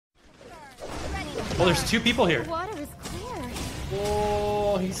Oh, there's two people here. The water is clear.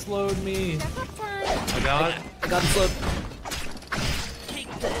 Oh, he slowed me. Wrap-up time. I got it. I got him slowed.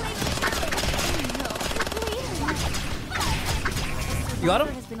 You got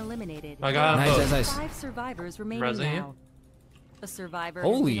him? Has been eliminated. I got him. Nice, nice, nice. 5 survivors remaining Rezzing now. A survivor.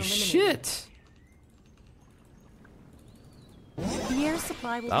 Holy has been eliminated. shit. The air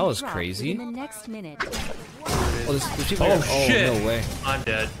supply will That be was dropped crazy. within the next minute. Oh, there's people Oh, here. shit. Oh, no way. I'm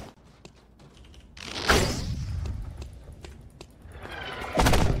dead.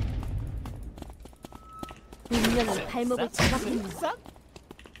 운명이 발목을 잡았습니다.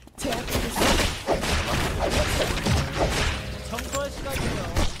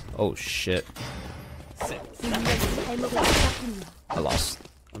 Oh shit. 운명이 발목을 잡았습니다. I lost.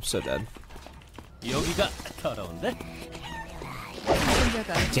 I'm so dead. 여기가 더러운데?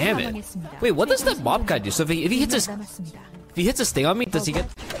 Damn it. Wait, what does that mob guy do? So if he hits this thing on me, does he get?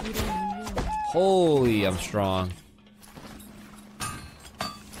 Holy, I'm strong.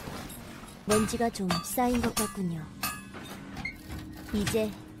 먼지가 좀 쌓인 것 같군요. 이제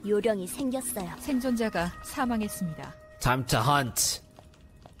요령이 생겼어요. 생존자가 사망했습니다. Time to hunt.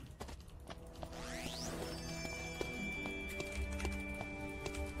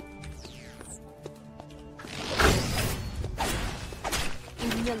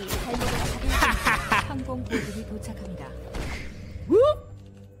 운명이 발목을 잡았습니다. 항공 보급이 도착합니다.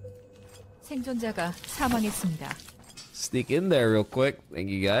 생존자가 사망했습니다. Sneak in there real quick.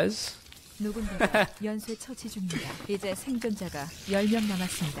 Thank you guys. 누군가가 연쇄 처치 중입니다. 이제 생존자가 10명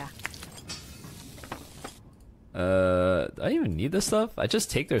남았습니다. Do I even need this stuff? I just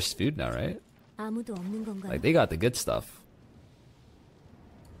take their food now, right? 아무도 없는 건가요? Like they got the good stuff.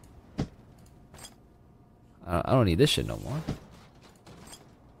 I don't need this shit no more.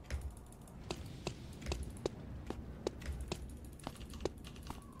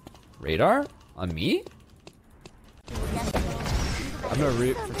 Radar? On me? I'm gonna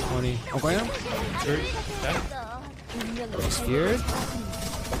root for 20. Oh, going on? Scared?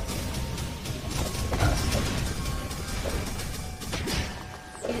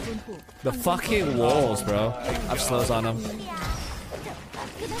 The fucking walls, bro. I have slows on them.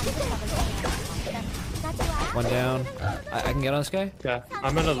 One down. I can get on this guy? Yeah,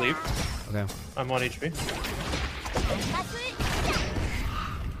 I'm gonna leave. Okay. I'm 1 HP.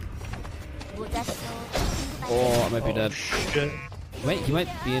 Oh, I might be dead. Shit. He might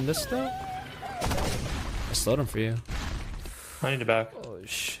be in this though? I slowed him for you. I need to back. Oh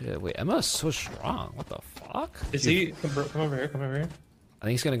shit, wait, Emma is so strong. What the fuck? Is he? Come over here. Come over here. I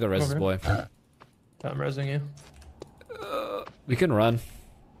think he's gonna go res his boy. I'm rezzing you. We can run.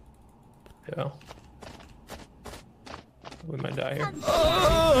 Yeah. We might die here.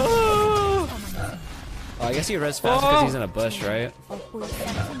 Oh, I guess he res fast because he's in a bush, right?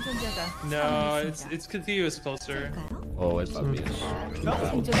 생존자가 No, it's because he was closer. Oh, it's probably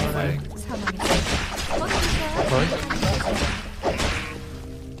생존자가 사망했습니다.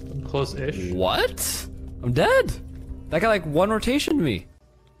 Close-ish. What? I'm dead. That got like one rotation to me.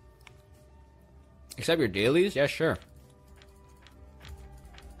 Except your dailies? Yeah, sure.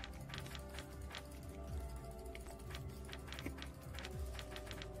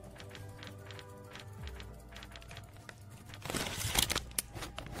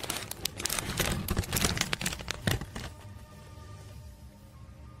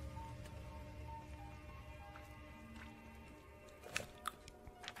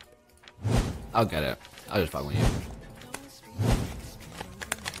 I'll get it. I'll just fuck with you.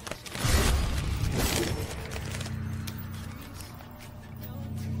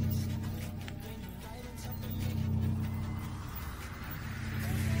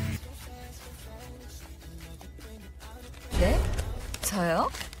 네? 저요?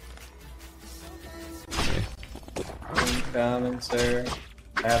 Coming, sir.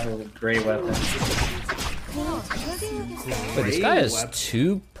 I have a great weapon. Wait, this guy has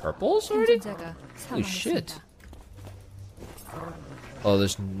 2 purples already? 생존자가 Holy shit. 사망했습니다. Oh,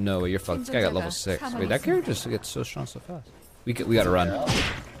 there's no way you're fucked. This guy got level 6. Wait, that character just gets so strong so fast. We gotta run.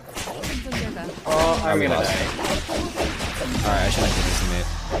 생존자가 Oh, I'm gonna die. Alright, I should have taken this mate.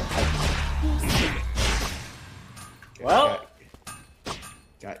 Well,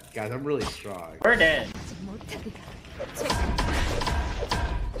 Guys, I'm really strong. we're dead.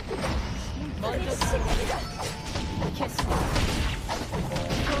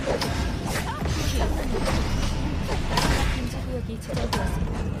 구역이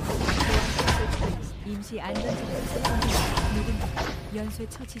지정되었습니다. 임시 안전지대 누군가 연쇄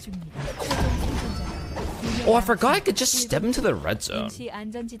처치 중입니다. Oh, I forgot I could just step into the red zone. 임시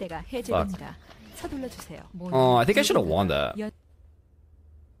안전지대가 해제됩니다. 서둘러 주세요. Oh, I think I should have won that.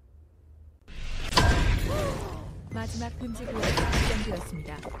 마지막 금지 구역이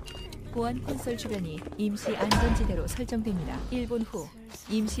지정되었습니다. 보안 콘솔 주변이 임시 안전지대로 설정됩니다. 1분 후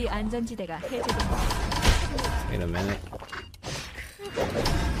임시 안전지대가 해제됩니다. Wait a minute.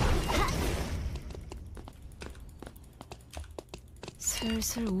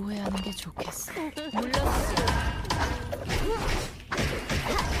 슬슬 우회하는 게 좋겠어. 물러서지.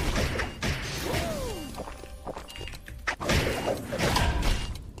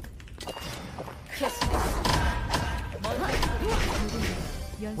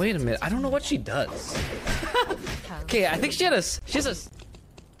 Wait a minute. I don't know what she does. Okay, I think she has a.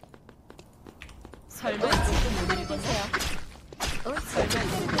 설마 지금 우리를 보세요. 설마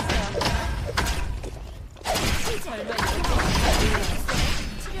이걸 보세요. 설마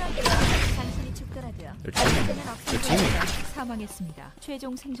치료할게요. 당신이 죽더라도요. They're teaming. 사망했습니다.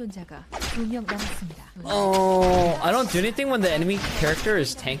 최종 생존자가 2명 남았습니다. Oh, I don't do anything when the enemy character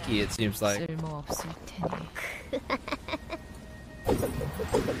is tanky. It seems like. 쓸모없을 테니.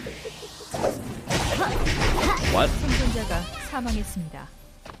 What? 생존자가 사망했습니다.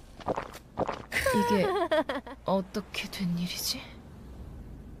 이게 어떻게 된 일이지?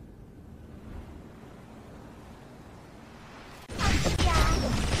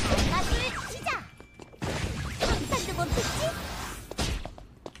 시작! 상상도 못했지?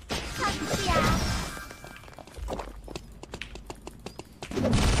 박수야!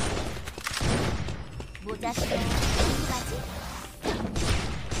 모자 써.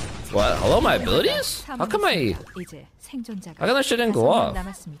 What? Hello, my abilities? How come I 이제 생존자가 How come that shit didn't go 5명 off?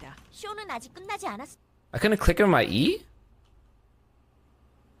 남았습니다. 쇼는 아직 끝나지 않았어. I couldn't click on my E?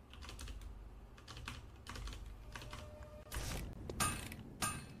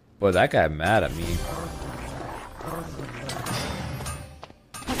 Boy, that guy mad at me.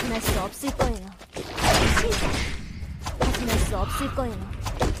 벗어날 수 없을 거예요. 벗어날 수 없을 거예요.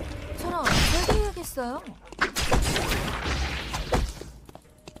 저랑 어떻게 해야겠어요?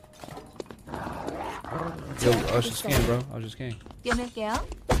 Yo, I was just kidding, bro. I was just kidding. 깨물게요.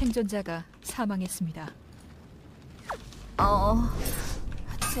 생존자가 사망했습니다.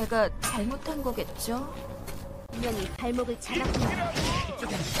 제가 잘못한 거겠죠? 분명히 발목을 잡았구나.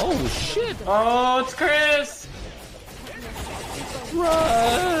 Oh shit! Oh, it's Chris!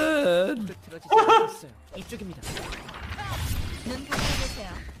 Run! 눈 감아주세요.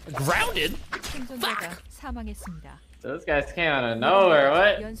 Grounded? 생존자가 사망했습니다. Those guys came out of nowhere,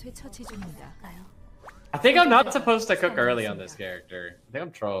 what? 연쇄 처치 중입니다. I think I'm not supposed to cook early on this character. I think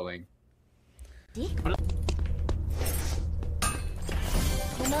I'm trolling.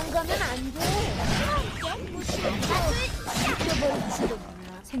 도망가면 안 돼. 지켜볼지도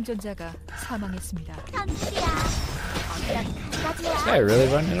몰라. 생존자가 사망했습니다. 당신이야. This guy really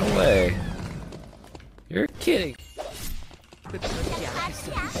running away. You're kidding.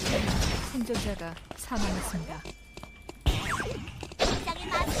 생존자가 사망했습니다.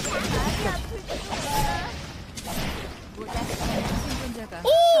 생존자가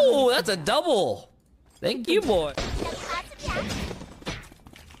Oh, that's a double. Thank you, boy.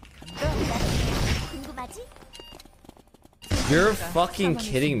 궁금하지? You're fucking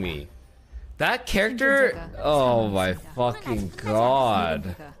kidding me. That character? Oh my fucking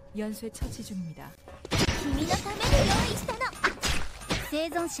god. 연쇄 처치 중입니다. 君のために用意したの。生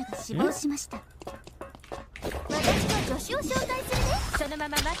存者が死亡しました。私が助手を紹介するね。そのま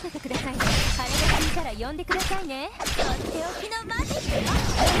ま待っててくださいね。あれが聞いたら呼んでくださいね。とっておきのマジックよ。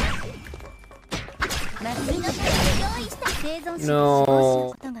君のために用意した生存者が死亡した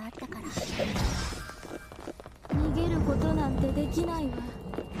ことがあったから。逃げることなんてできないわ。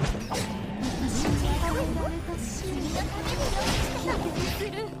私に与えられた使命のために用意したす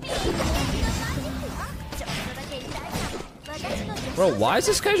る。Bro, why is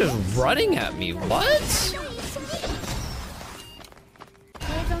this guy just running at me? What?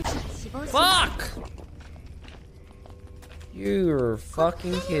 Fuck! You're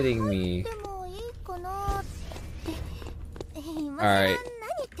fucking kidding me. Alright,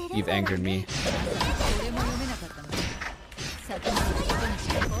 you've angered me.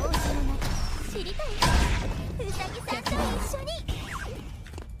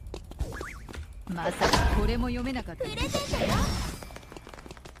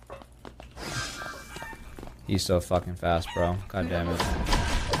 He's so fucking fast, bro. God damn it.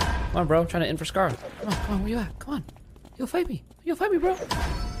 Come on, bro. I'm trying to in for Scar. Come on, where you at? Come on. You'll fight me. You'll fight me, bro.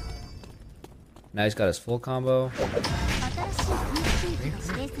 Now he's got his full combo.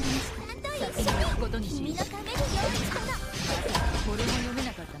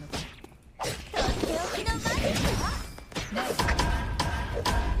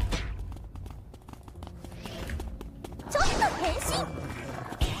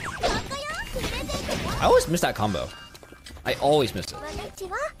 I always miss that combo. I always miss it. 私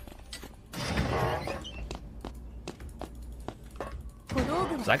は小道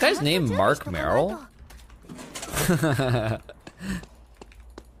具の Is that guy's name Mark Merrill?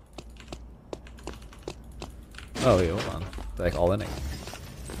 Oh, wait, hold on. They're like all in it.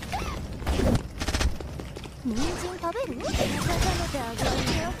 人参食べる？温めてあげる。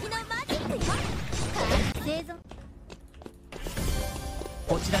手置きのマジックよ。生存。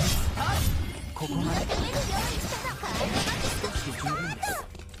こちらです。ここ君のまで。ために用意したの。カードマジックスタート。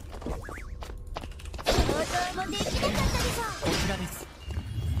想像もできなかったでしょ。こちらです。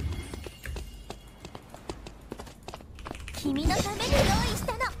君のために用意し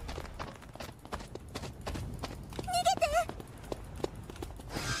たの。逃げて。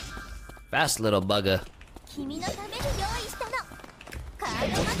 Fast little bugger. 君のために用意したの。カ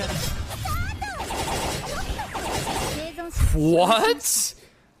ードマジックスタート。生存者 What?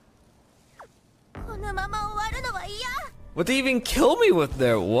 このまま終わるのは嫌。 What they even kill me with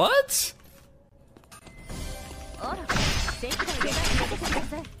there? What? あら、せっかく出してくだ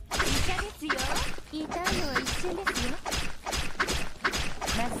さい。医者ですよ。痛いのは一瞬ですよ。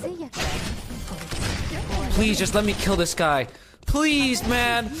麻酔薬は Please just let me kill this guy. Please,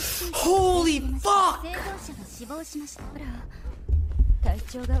 man. Holy fuck. 生存者が死亡しました。あら、体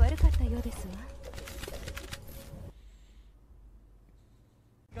調が悪かったようですわ。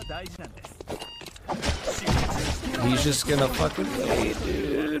 大事なんです。 He's just gonna fucking wait,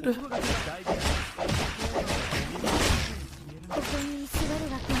 dude. ここに居座る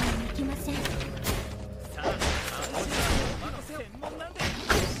わけにはいきません。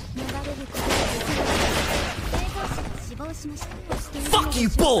逃れることができない。生存者が死亡しました。 Fuck you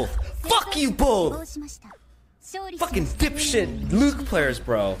both. Fuck you 死 both. 亡しました。勝利しま Fucking した。 dipshit Luke players,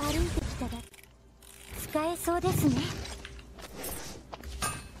 bro. 歩いてきただけ。使えそうですね。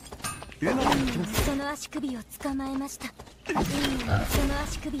その足首を捕まえました。その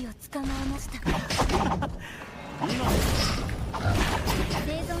足首を捕まえました。生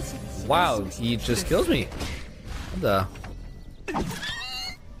存者で死亡し Wow, ました。 he just kills me. What the?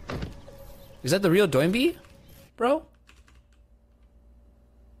 Is that the real Doinby, bro?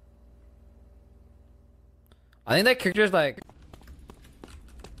 I think that character is like.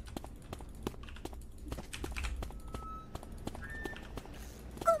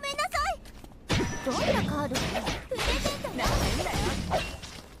 ごめんなさい。どんなカード？プレゼントよ。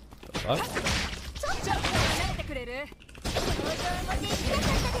 What? ちょっと離れてくれる？想像もできなか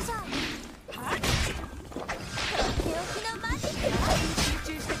ったでしょ。は？とっておきのマジックよ。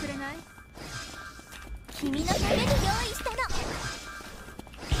集中してくれない？君のために用意したの。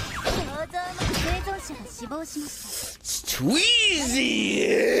想像も生存者が死亡しました。 It's too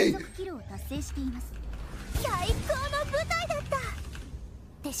easy. 連続キルを達成しています。最高の舞台だった。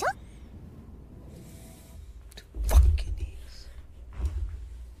でしょ？ Fucking ease.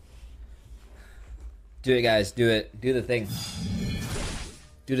 Do it, guys. Do it. Do the thing.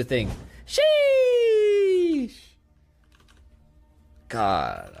 Do the thing. Sheesh.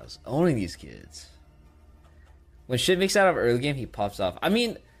 God, I was owning these kids. When shit makes out of early game, he pops off. I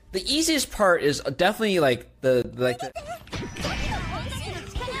mean, the easiest part is definitely like the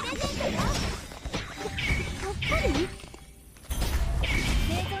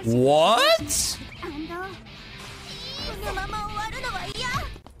What? このまま終わるのは嫌。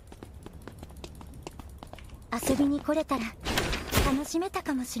遊びに来れたら楽しめた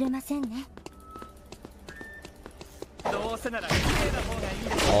かもしれませんね。どうせなら綺麗な方がいい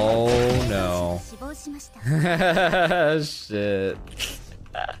です。 Oh no. 死亡しました。 Shit.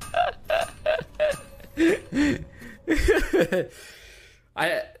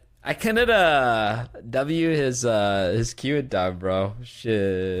 I cannot W his Q down, bro.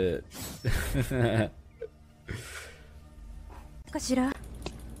 Shit. かしら。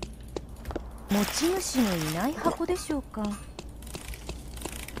持ち主のいない箱でしょうか。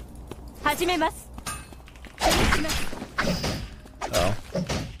始めます。 Oh.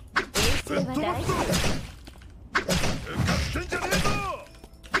 衛生は大事です。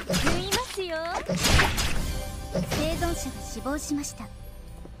縫いますよ。生存者が死亡しました。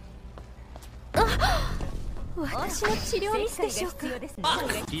あ、私の治療ミスでしょうか。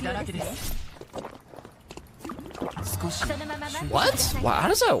血だらけです。少し What? Wow, how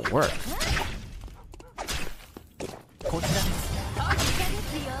does that work? こちらです。で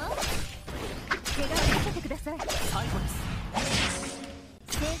すよ。怪我をさせてください。最後です。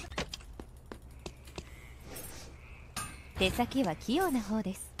手先は器用な方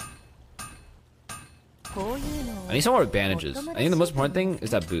です。こういうのを I need some more bandages. I think the most important thing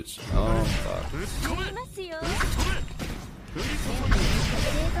is that boots. Oh fuck. いますよ。生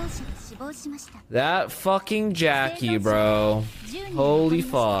存者が死亡亡しました。 That fucking Jackie, bro. Holy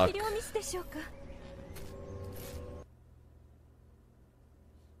fuck. 治療ミスでしょうか。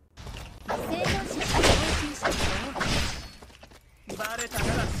生存者が死亡しました。バレたか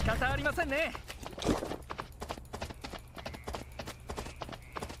ら仕方ありませんね。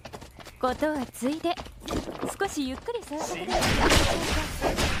ことはついで少しゆっくりさせてくださ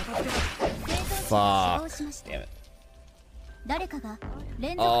い。生存者が死亡しました。 Damn it. 誰かが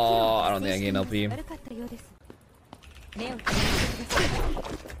連続 Oh, I don't think I gained LP. 悪かったようです。目をつぶってくださ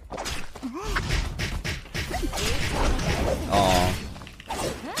い。 Oh.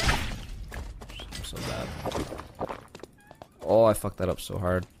 I'm so bad. Oh, I fucked that up so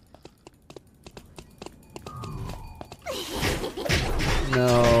hard.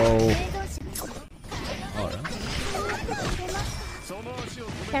 No. Oh, no.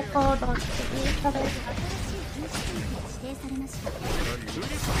 Careful, don't hit each other.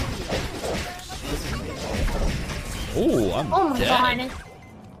 Oh, I'm Oh my dead. god.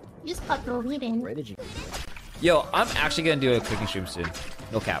 You just got deleted. Where did you? Yo, I'm actually gonna do a cooking stream soon.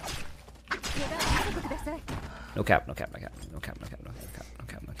 No cap. No cap, no cap, no cap, no cap, no cap, no cap, no cap, no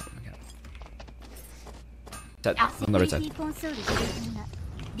cap, no cap, no cap. That, on the right side.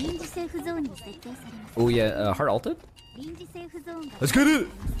 Oh yeah, heart ulted? Let's get it!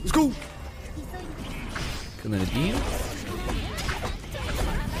 Let's go! Killing the Dean.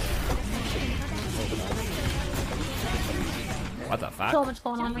 What the fuck? So much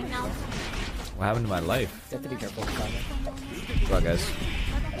going on right now. What happened to my life? You have to be careful. Go on, guys.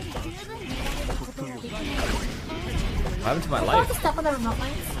 What happened to my All life? the stuff on the remote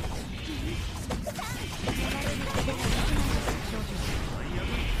lines.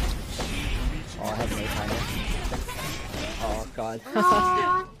 Oh, I have no timer. Oh god.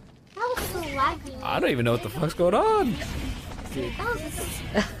 Aw, that was so laggy. I don't even know what the fuck's going on. Dude, That was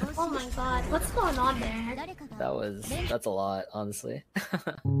just... Oh my god, what's going on there? that's a lot, honestly.